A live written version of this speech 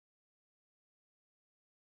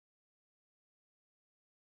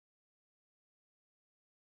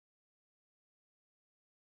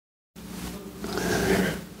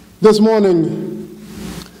This morning,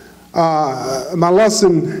 my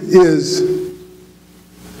lesson is,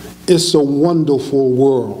 it's a wonderful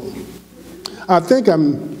world. I think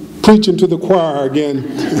I'm preaching to the choir again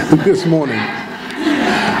this morning.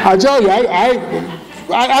 I tell you, I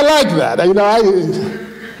like that. You know,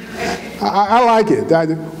 I like it.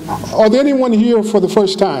 Are there anyone here for the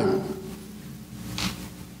first time?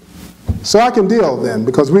 So I can deal then,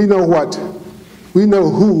 because we know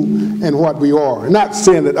who and what we are. Not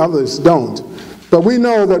saying that others don't, but we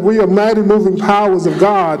know that we are mighty moving powers of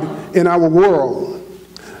God in our world.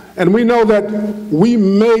 And we know that we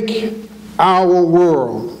make our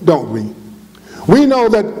world, don't we? We know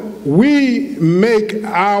that we make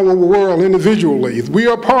our world individually. We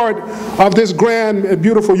are part of this grand and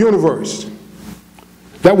beautiful universe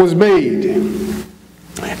that was made.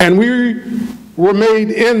 And we were made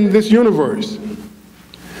in this universe.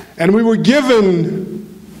 And we were given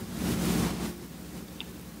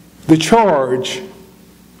the charge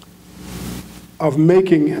of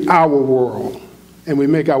making our world. And we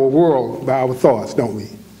make our world by our thoughts, don't we?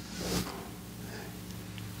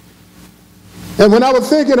 And when I was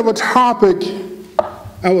thinking of a topic,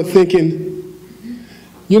 I was thinking,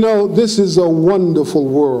 you know, this is a wonderful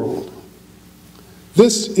world.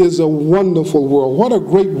 This is a wonderful world. What a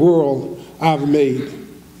great world I've made.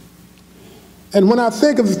 And when I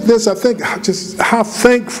think of this, I think just how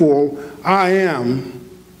thankful I am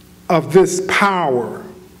of this power.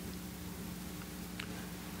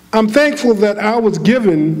 I'm thankful that I was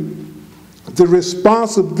given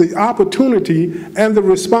the opportunity and the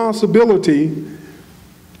responsibility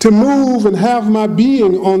to move and have my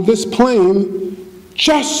being on this plane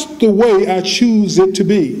just the way I choose it to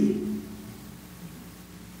be.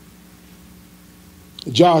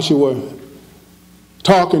 Joshua,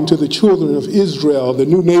 talking to the children of Israel, the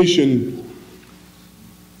new nation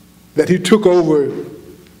that he took over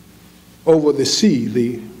the sea,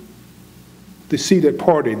 the sea that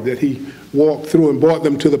parted, that he walked through and brought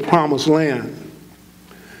them to the promised land.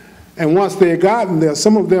 And once they had gotten there,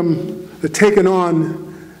 some of them had taken on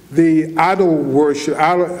the idol worship,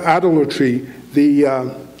 idolatry, the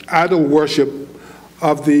idol worship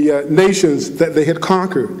of the nations that they had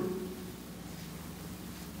conquered.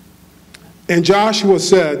 And Joshua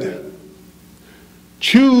said,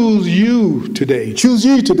 choose you today,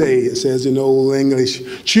 it says in Old English,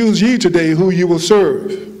 choose ye today who you will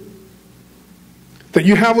serve. That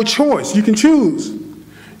you have a choice, you can choose.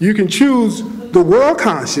 You can choose the world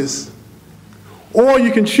conscious, or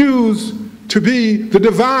you can choose to be the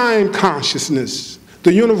divine consciousness,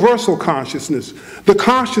 the universal consciousness, the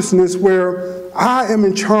consciousness where I am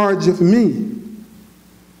in charge of me.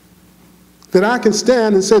 That I can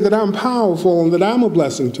stand and say that I'm powerful and that I'm a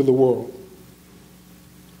blessing to the world.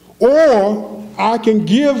 Or I can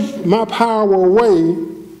give my power away,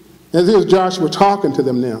 as here's Joshua talking to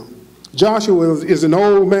them now. Joshua is an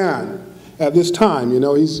old man at this time, you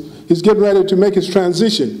know, he's getting ready to make his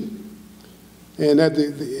transition. And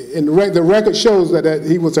the record shows that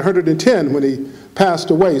he was 110 when he passed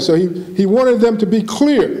away. So he wanted them to be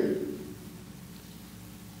clear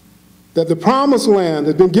that the promised land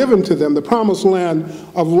had been given to them, the promised land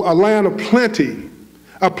of a land of plenty,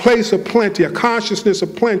 a place of plenty, a consciousness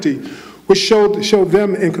of plenty, which showed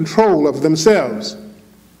them in control of themselves.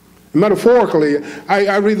 Metaphorically,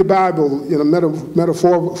 I read the Bible, you know,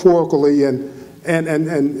 metaphorically and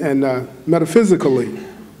metaphysically.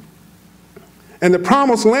 And the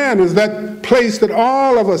promised land is that place that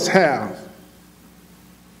all of us have.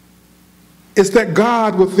 It's that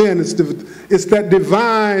God within. It's that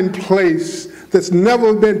divine place that's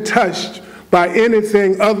never been touched by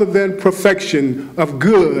anything other than perfection of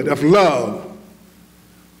good, of love.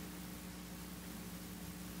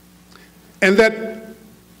 And that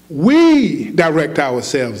we direct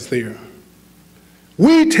ourselves there.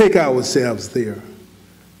 We take ourselves there.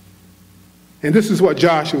 And this is what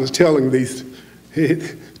Joshua was telling his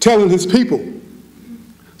people.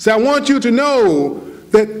 So I want you to know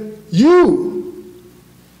that you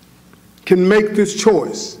can make this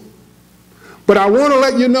choice. But I want to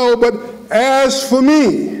let you know, but as for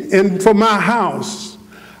me and for my house,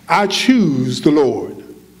 I choose the Lord.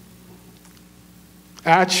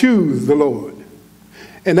 I choose the Lord.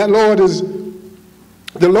 And the Lord is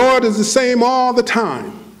the same all the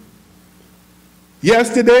time.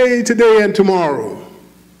 Yesterday, today, and tomorrow.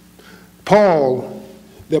 Paul,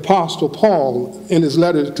 the Apostle Paul, in his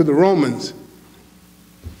letter to the Romans,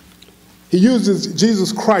 he uses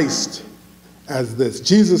Jesus Christ as this,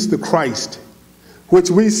 Jesus the Christ, which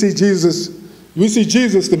we see Jesus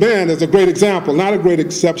the man as a great example, not a great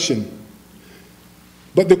exception.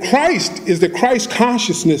 But the Christ is the Christ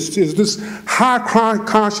consciousness, is this high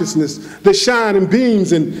consciousness that shines and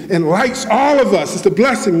beams and lights all of us. It's the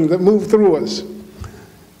blessing that moves through us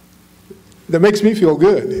that makes me feel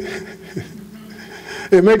good.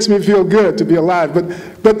 It makes me feel good to be alive.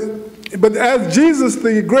 But as Jesus,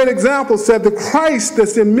 the great example, said, the Christ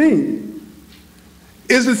that's in me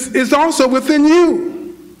is also within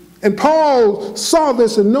you. And Paul saw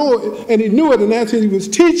this and he knew it, and as he was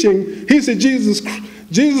teaching, he said, Jesus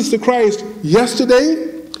the Christ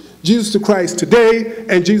yesterday, Jesus the Christ today,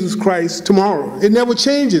 and Jesus Christ tomorrow. It never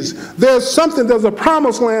changes. There's a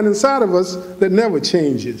promised land inside of us that never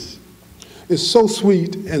changes. It's so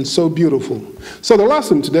sweet and so beautiful. So the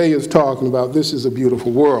lesson today is talking about this is a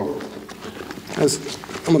beautiful world. I'm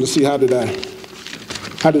going to see how did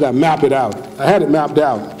I map it out. I had it mapped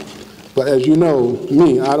out, but as you know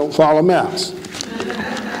me, I don't follow maps,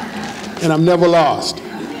 and I'm never lost.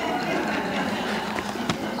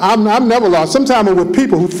 I'm never lost. Sometimes I'm with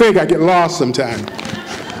people who think I get lost sometimes,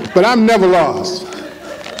 but I'm never lost.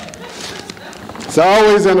 It's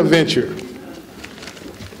always an adventure.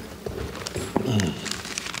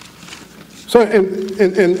 So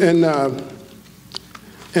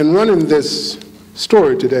in running this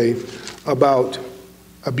story today about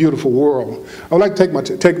a beautiful world, I would like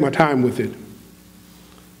to take my time with it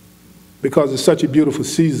because it's such a beautiful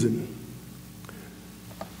season,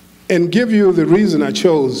 and give you the reason I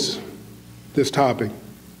chose this topic.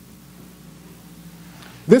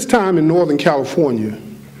 This time in Northern California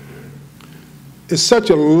is such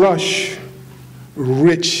a lush,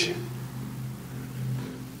 rich,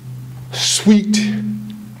 sweet,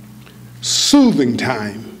 soothing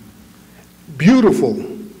time, beautiful,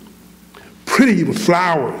 pretty with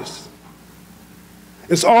flowers.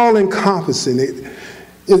 It's all encompassing.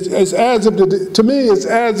 It's as if to me, it's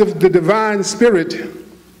as if the divine spirit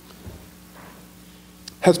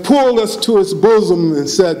has pulled us to its bosom and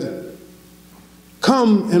said,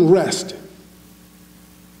 come and rest.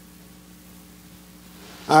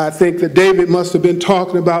 I think that David must have been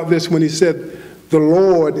talking about this when he said, the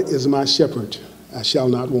Lord is my shepherd, I shall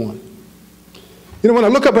not want. You know, when I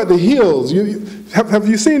look up at the hills, have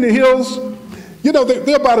you seen the hills? You know,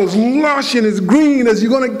 they're about as lush and as green as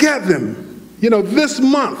you're going to get them. You know, this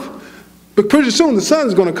month. But pretty soon the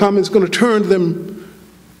sun's going to come and it's going to turn them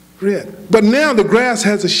red. But now the grass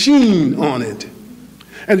has a sheen on it.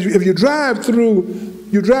 And if you drive through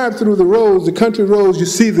the roads, the country roads, you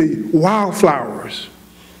see the wildflowers.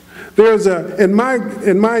 There's in my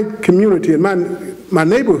community, in my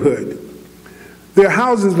neighborhood, there are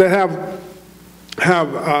houses that have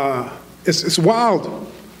it's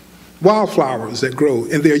wildflowers that grow,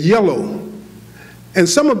 and they're yellow, and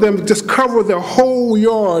some of them just cover their whole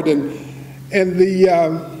yard, and the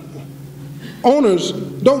owners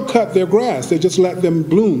don't cut their grass; they just let them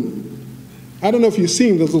bloom. I don't know if you've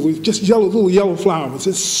seen those little yellow flowers.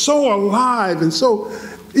 It's so alive and so.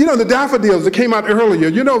 You know, the daffodils that came out earlier,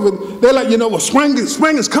 you know, they let you know, well, spring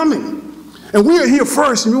is coming. And we are here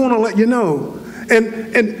first, and we want to let you know.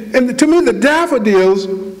 And to me, the daffodils,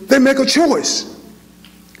 they make a choice.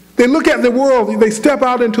 They look at the world, they step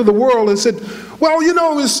out into the world and said, well, you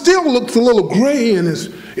know, it still looks a little gray, and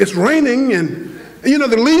it's raining, and, you know,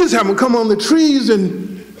 the leaves haven't come on the trees,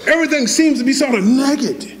 and everything seems to be sort of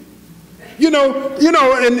naked. You know,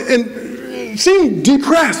 and seem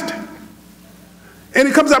depressed. And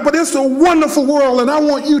it comes out, but it's a wonderful world, and I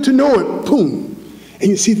want you to know it. Boom. And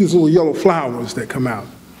you see these little yellow flowers that come out.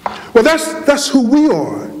 Well, that's who we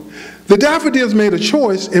are. The daffodils made a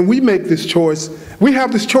choice, and we make this choice. We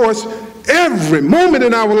have this choice every moment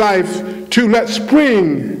in our life to let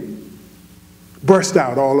spring burst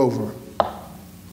out all over.